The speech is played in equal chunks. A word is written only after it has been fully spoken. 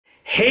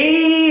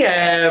Hey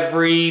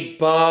everybody!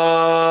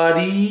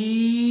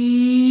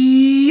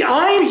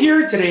 I'm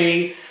here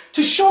today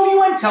to show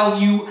you and tell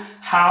you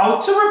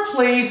how to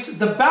replace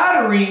the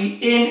battery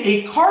in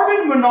a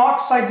carbon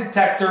monoxide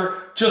detector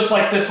just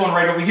like this one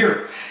right over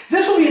here.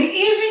 This will be an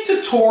easy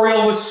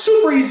tutorial with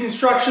super easy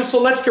instructions,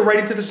 so let's get right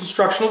into this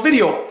instructional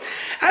video.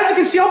 As you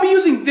can see, I'll be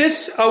using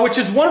this, which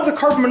is one of the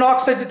carbon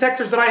monoxide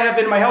detectors that I have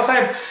in my house. I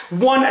have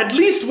at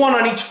least one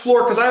on each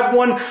floor, because I have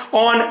one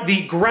on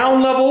the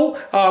ground level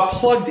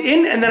plugged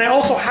in, and then I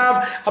also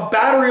have a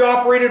battery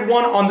operated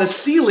one on the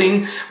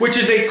ceiling, which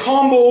is a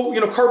combo,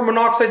 carbon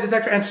monoxide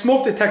detector and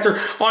smoke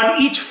detector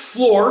on each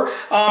floor,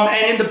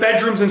 and in the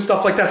bedrooms and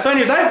stuff like that. So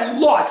anyways, I have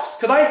lots,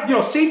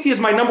 because safety is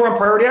my number one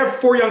priority. I have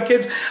 4 young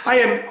kids. I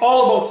am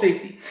all about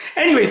safety.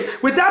 Anyways,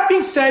 with that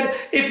being said,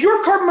 if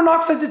your carbon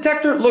monoxide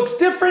detector looks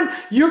different,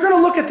 you're going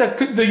to look at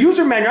the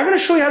user manual. I'm going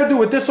to show you how to do it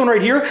with this one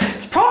right here.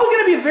 It's probably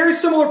going to be a very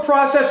similar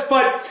process,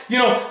 but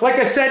like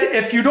I said,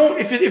 if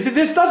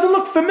this doesn't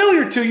look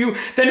familiar to you,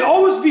 then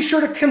always be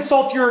sure to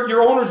consult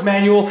your owner's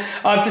manual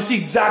to see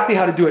exactly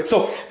how to do it.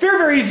 So very,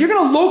 very easy. You're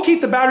going to locate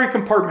the battery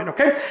compartment,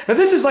 okay? Now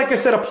this is, like I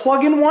said, a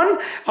plug-in one,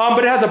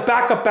 but it has a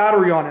backup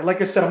battery on it.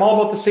 Like I said, I'm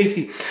all about the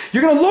safety.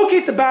 You're going to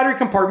locate the battery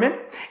compartment,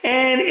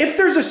 and if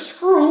there's a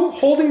screw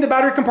holding the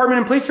battery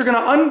compartment in place, you're going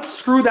to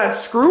unscrew that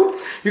screw.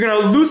 You're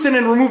going to loosen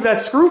and remove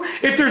that screw.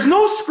 If there's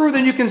no screw,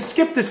 then you can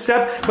skip this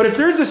step, but if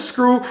there's a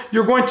screw,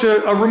 you're going to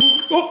remove.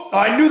 Oh,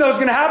 I knew that was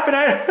going to happen.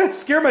 I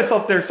scared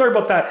myself there. Sorry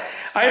about that.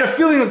 I had a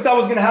feeling that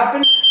was going to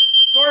happen.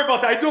 Sorry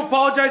about that. I do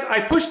apologize.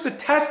 I pushed the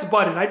test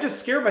button. I just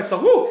scared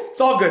myself. Woo,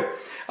 it's all good.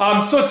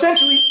 So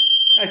essentially,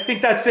 I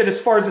think that's it as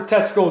far as the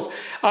test goes.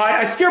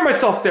 I scared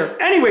myself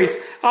there. Anyways,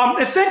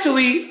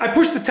 essentially, I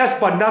pushed the test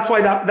button. That's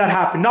why that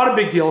happened. Not a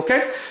big deal,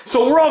 okay?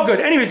 So we're all good.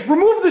 Anyways,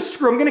 remove the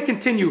screw. I'm going to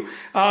continue.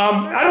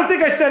 I don't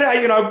think I said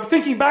it. I'm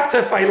thinking back to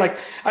if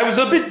I was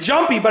a bit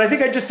jumpy, but I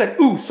think I just said,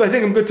 ooh, so I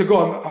think I'm good to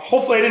go.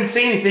 Hopefully I didn't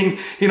say anything,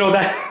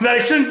 that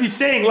I shouldn't be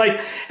saying,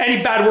 like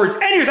any bad words.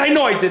 Anyways, I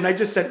know I didn't. I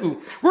just said,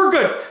 ooh. We're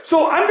good.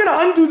 So I'm going to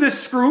undo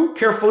this screw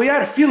carefully. I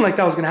had a feeling like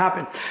that was going to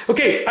happen.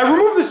 Okay, I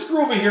removed the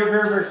screw over here.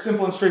 Very, very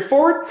simple and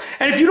straightforward.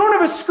 And if you don't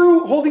have a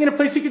screw holding it in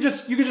place, you could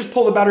just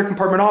pull the battery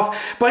compartment off.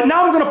 But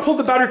now I'm going to pull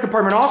the battery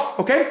compartment off,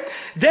 okay?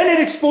 Then it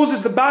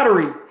exposes the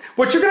battery.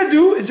 What you're going to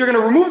do is you're going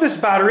to remove this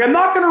battery. I'm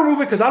not going to remove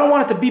it because I don't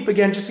want it to beep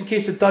again, just in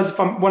case it does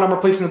when I'm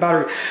replacing the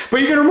battery. But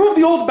you're going to remove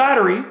the old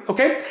battery,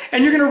 okay?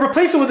 And you're going to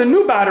replace it with a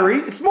new battery.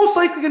 It's most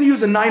likely going to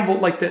use a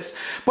 9-volt like this.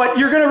 But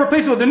you're going to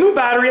replace it with a new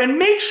battery and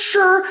make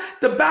sure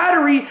the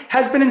battery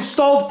has been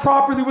installed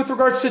properly with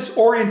regards to its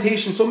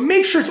orientation. So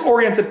make sure it's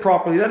oriented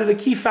properly. That is a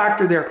key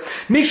factor there.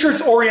 Make sure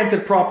it's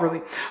oriented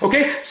properly,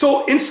 okay?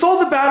 So install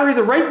the battery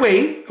the right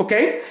way,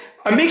 okay?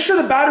 Make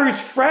sure the battery is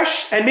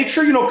fresh, and make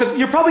sure, because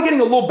you're probably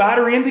getting a low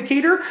battery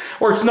indicator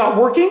or it's not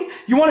working.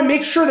 You want to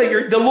make sure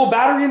that the low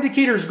battery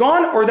indicator is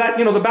gone, or that,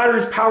 the battery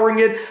is powering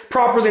it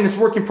properly and it's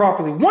working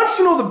properly. Once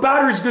you know the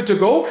battery is good to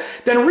go,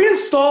 then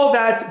reinstall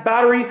that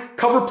battery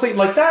cover plate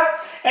like that.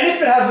 And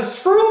if it has a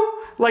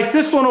screw, like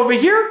this one over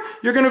here,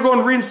 you're going to go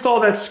and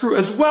reinstall that screw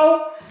as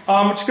well.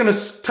 I'm just going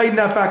to tighten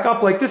that back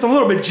up like this. I'm a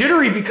little bit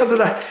jittery because of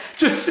that.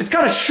 It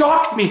kind of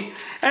shocked me.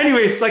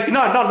 Anyways,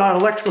 not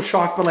electrical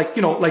shock, but like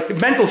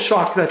mental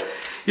shock that,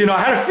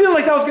 I had a feeling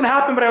like that was going to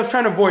happen, but I was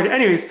trying to avoid it.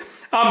 Anyways,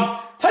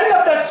 tighten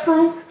up that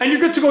screw and you're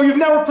good to go. You've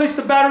now replaced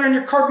the battery on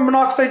your carbon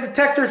monoxide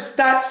detector. It's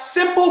that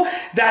simple,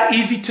 that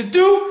easy to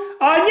do.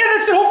 Yeah,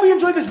 that's it. Hopefully you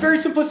enjoyed this very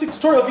simplistic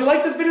tutorial. If you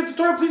like this video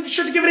tutorial, please be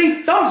sure to give it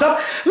a thumbs up.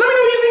 Let me know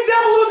what you think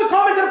down below as a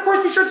comment, and of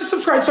course be sure to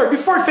subscribe. Sorry,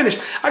 before I finish,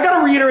 I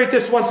gotta reiterate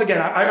this once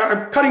again.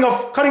 I'm cutting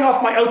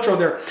off my outro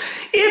there.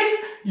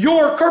 If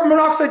your carbon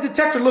monoxide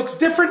detector looks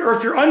different, or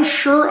if you're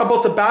unsure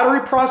about the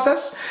battery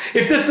process,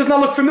 if this does not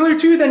look familiar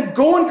to you, then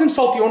go and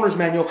consult the owner's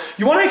manual.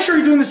 You want to make sure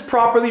you're doing this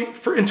properly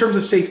in terms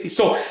of safety.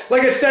 So,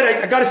 like I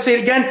said, I got to say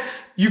it again.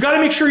 You got to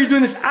make sure you're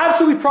doing this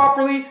absolutely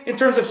properly in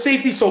terms of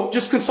safety, so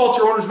just consult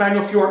your owner's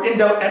manual if you are in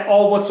doubt at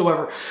all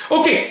whatsoever.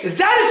 Okay,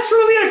 that is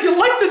truly it. If you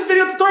like this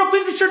video tutorial,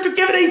 please be sure to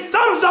give it a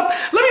thumbs up.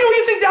 Let me know what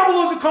you think down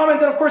below as a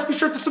comment, and of course be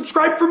sure to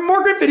subscribe for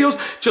more great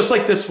videos just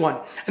like this one.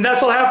 And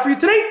that's all I have for you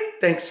today.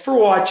 Thanks for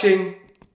watching.